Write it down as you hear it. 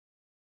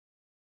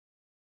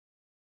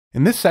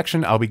In this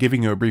section, I'll be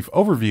giving you a brief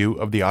overview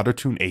of the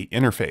Autotune 8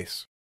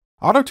 interface.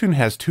 Autotune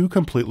has two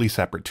completely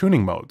separate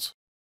tuning modes.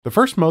 The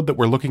first mode that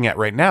we're looking at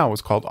right now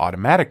is called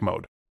Automatic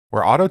mode,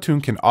 where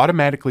Autotune can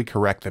automatically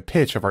correct the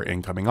pitch of our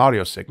incoming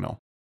audio signal.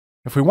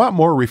 If we want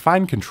more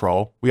refined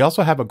control, we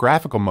also have a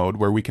graphical mode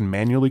where we can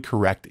manually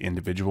correct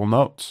individual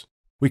notes.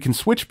 We can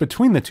switch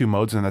between the two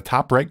modes in the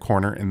top right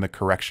corner in the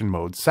Correction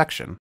Modes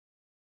section.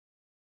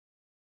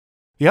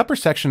 The upper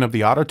section of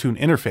the Autotune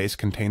interface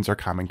contains our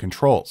common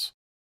controls.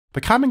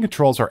 The common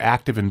controls are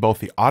active in both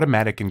the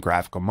Automatic and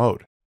Graphical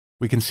mode.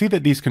 We can see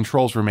that these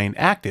controls remain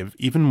active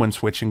even when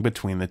switching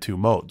between the two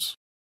modes.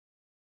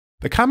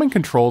 The common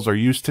controls are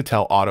used to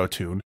tell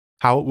Autotune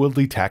how it will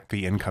detect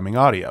the incoming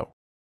audio.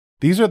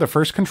 These are the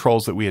first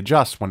controls that we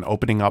adjust when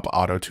opening up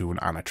Autotune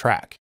on a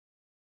track.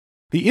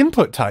 The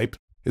input type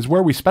is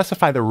where we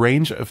specify the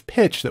range of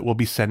pitch that we'll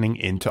be sending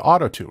into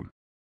Autotune.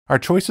 Our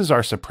choices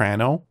are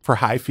soprano for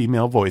high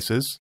female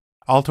voices,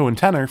 alto and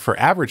tenor for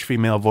average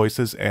female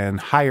voices and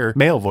higher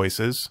male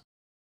voices.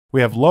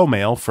 We have low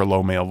male for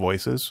low male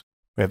voices.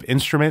 We have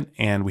instrument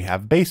and we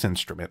have bass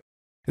instrument.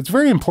 It's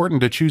very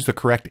important to choose the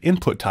correct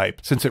input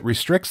type since it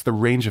restricts the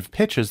range of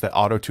pitches that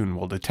Autotune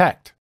will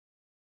detect.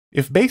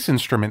 If bass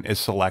instrument is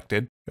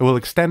selected, it will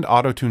extend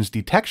Autotune's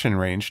detection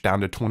range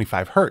down to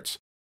 25 Hz,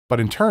 but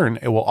in turn,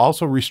 it will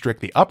also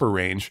restrict the upper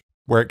range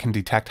where it can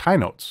detect high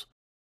notes.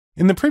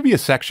 In the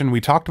previous section,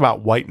 we talked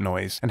about white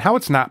noise and how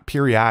it's not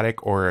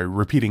periodic or a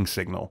repeating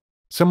signal,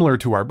 similar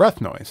to our breath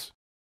noise.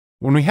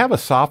 When we have a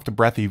soft,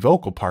 breathy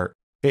vocal part,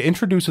 it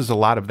introduces a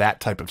lot of that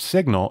type of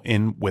signal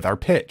in with our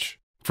pitch.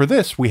 For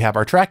this, we have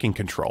our tracking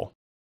control.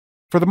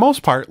 For the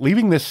most part,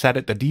 leaving this set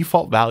at the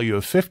default value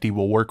of 50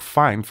 will work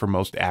fine for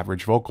most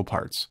average vocal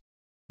parts.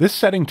 This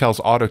setting tells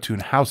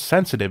Autotune how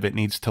sensitive it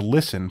needs to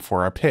listen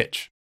for our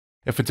pitch.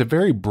 If it's a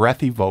very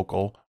breathy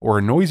vocal or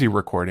a noisy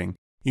recording,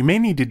 you may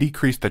need to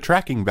decrease the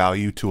tracking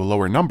value to a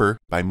lower number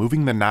by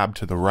moving the knob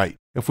to the right.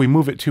 If we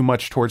move it too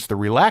much towards the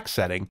relax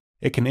setting,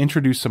 it can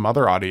introduce some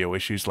other audio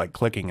issues like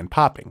clicking and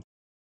popping.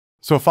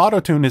 So if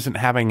Autotune isn't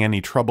having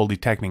any trouble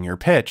detecting your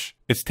pitch,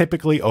 it's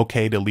typically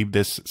okay to leave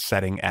this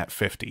setting at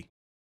 50.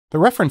 The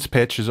reference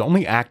pitch is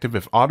only active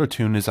if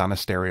Autotune is on a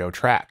stereo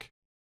track.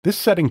 This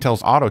setting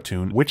tells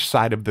Autotune which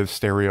side of the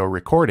stereo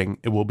recording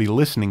it will be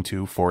listening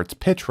to for its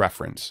pitch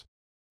reference.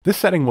 This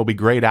setting will be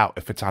grayed out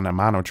if it's on a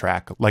mono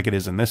track, like it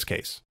is in this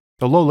case.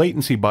 The low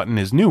latency button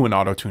is new in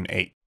Autotune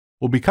 8.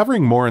 We'll be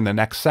covering more in the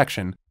next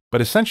section, but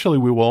essentially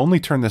we will only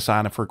turn this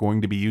on if we're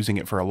going to be using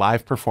it for a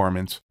live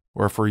performance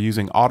or if we're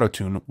using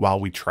Autotune while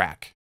we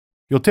track.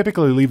 You'll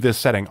typically leave this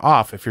setting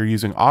off if you're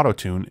using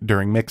Autotune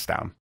during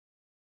mixdown.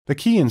 The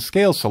key and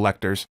scale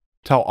selectors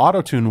tell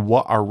Autotune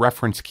what our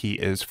reference key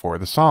is for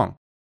the song.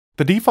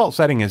 The default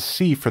setting is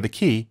C for the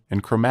key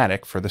and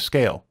chromatic for the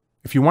scale.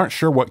 If you aren't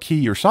sure what key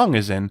your song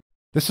is in,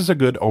 this is a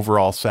good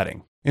overall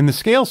setting. In the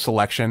scale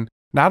selection,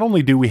 not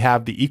only do we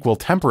have the equal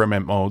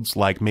temperament modes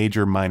like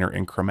major, minor,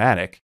 and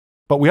chromatic,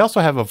 but we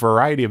also have a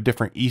variety of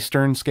different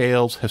Eastern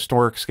scales,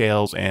 historic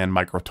scales, and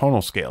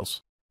microtonal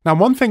scales. Now,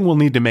 one thing we'll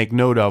need to make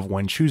note of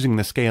when choosing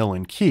the scale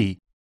and key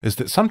is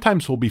that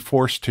sometimes we'll be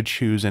forced to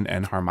choose an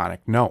enharmonic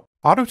note.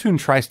 Autotune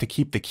tries to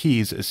keep the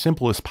keys as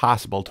simple as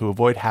possible to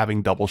avoid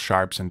having double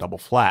sharps and double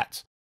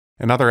flats,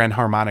 and other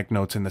enharmonic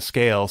notes in the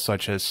scale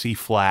such as C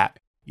flat,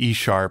 E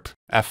sharp,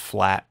 F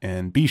flat,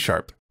 and B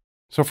sharp.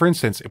 So for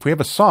instance, if we have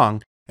a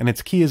song and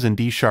its key is in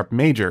D sharp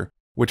major,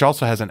 which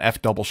also has an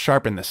F double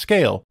sharp in the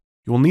scale,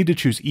 you will need to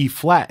choose E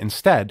flat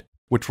instead,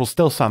 which will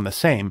still sound the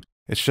same,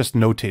 it's just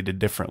notated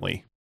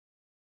differently.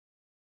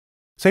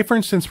 Say for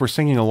instance we're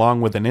singing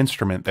along with an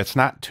instrument that's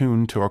not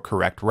tuned to a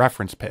correct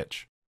reference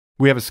pitch.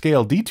 We have a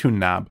scale detune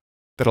knob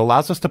that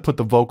allows us to put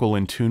the vocal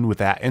in tune with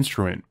that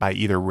instrument by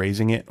either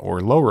raising it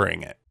or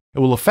lowering it. It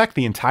will affect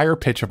the entire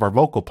pitch of our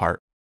vocal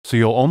part, so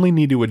you'll only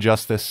need to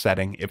adjust this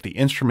setting if the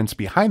instruments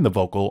behind the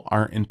vocal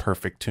aren't in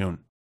perfect tune.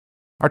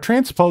 Our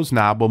transpose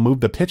knob will move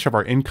the pitch of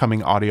our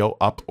incoming audio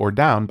up or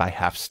down by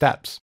half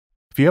steps.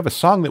 If you have a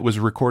song that was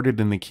recorded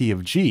in the key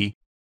of G,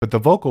 but the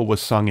vocal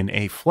was sung in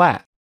A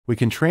flat, we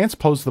can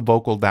transpose the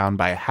vocal down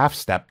by a half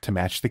step to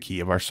match the key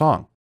of our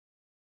song.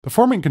 The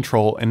formant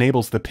control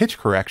enables the pitch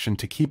correction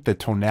to keep the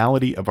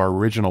tonality of our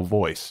original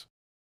voice.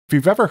 If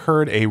you've ever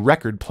heard a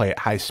record play at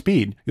high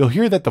speed, you'll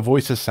hear that the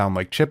voices sound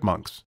like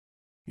chipmunks.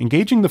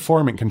 Engaging the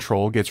formant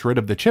control gets rid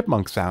of the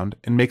chipmunk sound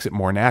and makes it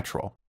more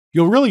natural.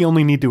 You'll really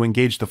only need to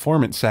engage the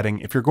formant setting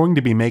if you're going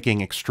to be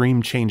making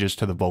extreme changes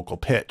to the vocal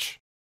pitch.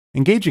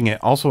 Engaging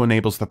it also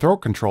enables the throat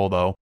control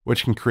though,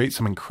 which can create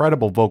some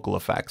incredible vocal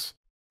effects.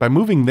 By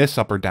moving this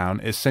up or down,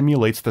 it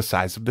simulates the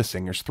size of the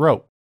singer's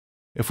throat.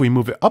 If we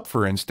move it up,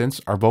 for instance,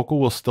 our vocal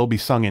will still be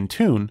sung in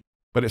tune,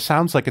 but it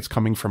sounds like it's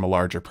coming from a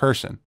larger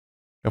person.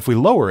 If we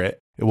lower it,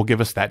 it will give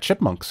us that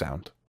chipmunk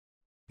sound.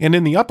 And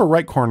in the upper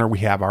right corner, we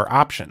have our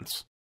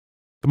options.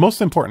 The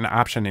most important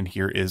option in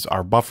here is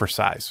our buffer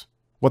size.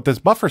 What this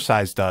buffer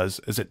size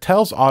does is it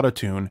tells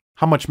Autotune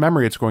how much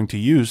memory it's going to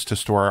use to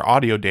store our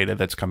audio data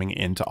that's coming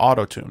into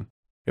Autotune.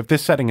 If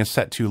this setting is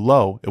set too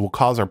low, it will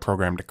cause our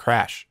program to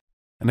crash.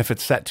 And if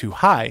it's set too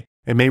high,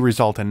 It may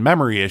result in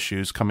memory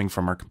issues coming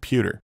from our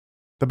computer.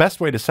 The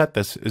best way to set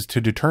this is to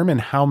determine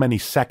how many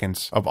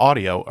seconds of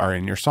audio are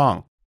in your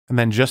song, and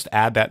then just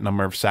add that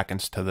number of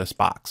seconds to this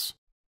box.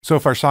 So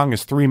if our song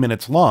is 3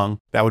 minutes long,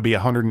 that would be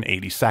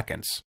 180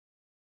 seconds.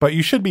 But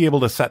you should be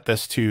able to set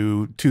this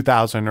to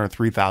 2000 or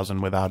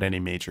 3000 without any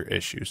major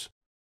issues.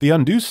 The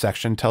undo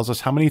section tells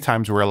us how many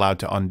times we're allowed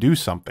to undo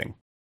something.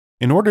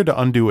 In order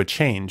to undo a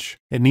change,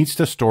 it needs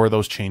to store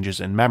those changes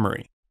in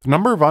memory. The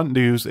number of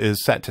undos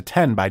is set to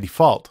 10 by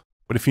default,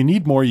 but if you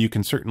need more, you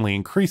can certainly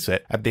increase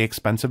it at the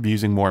expense of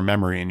using more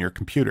memory in your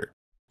computer.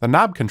 The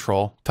knob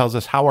control tells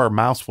us how our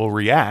mouse will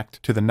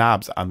react to the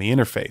knobs on the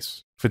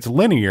interface. If it's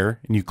linear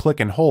and you click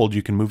and hold,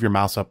 you can move your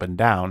mouse up and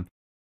down.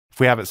 If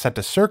we have it set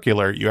to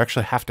circular, you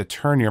actually have to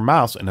turn your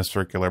mouse in a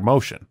circular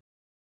motion.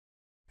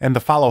 And the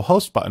follow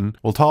host button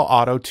will tell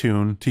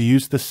Auto-Tune to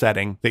use the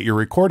setting that your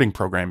recording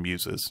program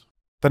uses.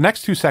 The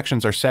next two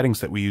sections are settings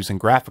that we use in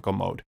graphical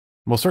mode.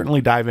 We'll certainly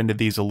dive into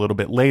these a little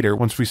bit later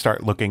once we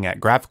start looking at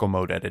graphical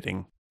mode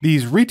editing.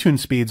 These retune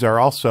speeds are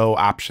also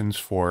options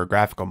for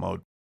graphical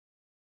mode.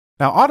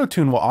 Now,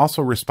 Auto-Tune will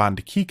also respond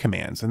to key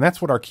commands, and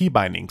that's what our key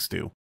bindings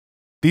do.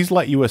 These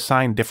let you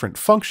assign different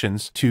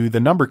functions to the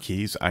number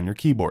keys on your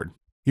keyboard.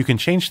 You can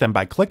change them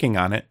by clicking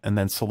on it and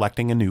then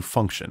selecting a new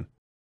function.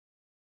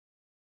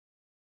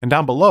 And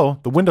down below,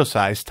 the window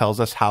size tells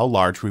us how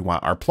large we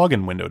want our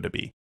plugin window to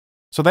be.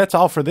 So that's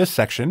all for this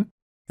section.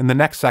 In the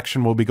next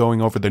section, we'll be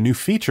going over the new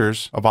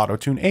features of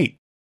Auto-Tune 8.